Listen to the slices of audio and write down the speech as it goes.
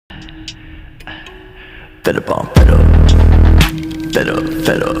Fed up on fed up. Fed up,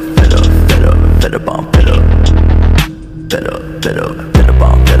 fed up, fed up, fed up, fed up on fed up. Fed up, fed up, fed up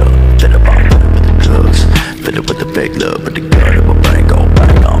on fed up. Fed up on fed up with the drugs. Fed up with the fake love, but the gun in my brain go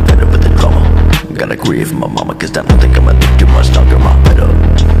bang on. Fed up with the drama. Gotta grieve for my mama, cause I don't think I'ma live too much longer. I'm fed up.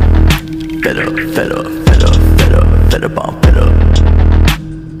 Fed up, fed up, fed up, fed up, fed up on fed up.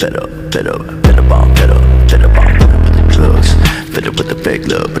 Fed up, fed up, fed up on fed up. Fed up on fed up with the drugs. Fed up with the fake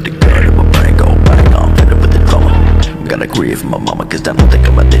love, but the gun in my brain go bang on. Fed up with the drama. Gotta grieve for my mama, cause I don't think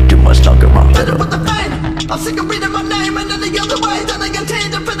I'ma live too much longer. I'm fed up with the pain. I'm sick of reading my name and any other way that I get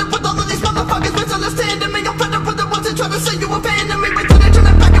tainted. Fed up with all of these motherfuckers misunderstand.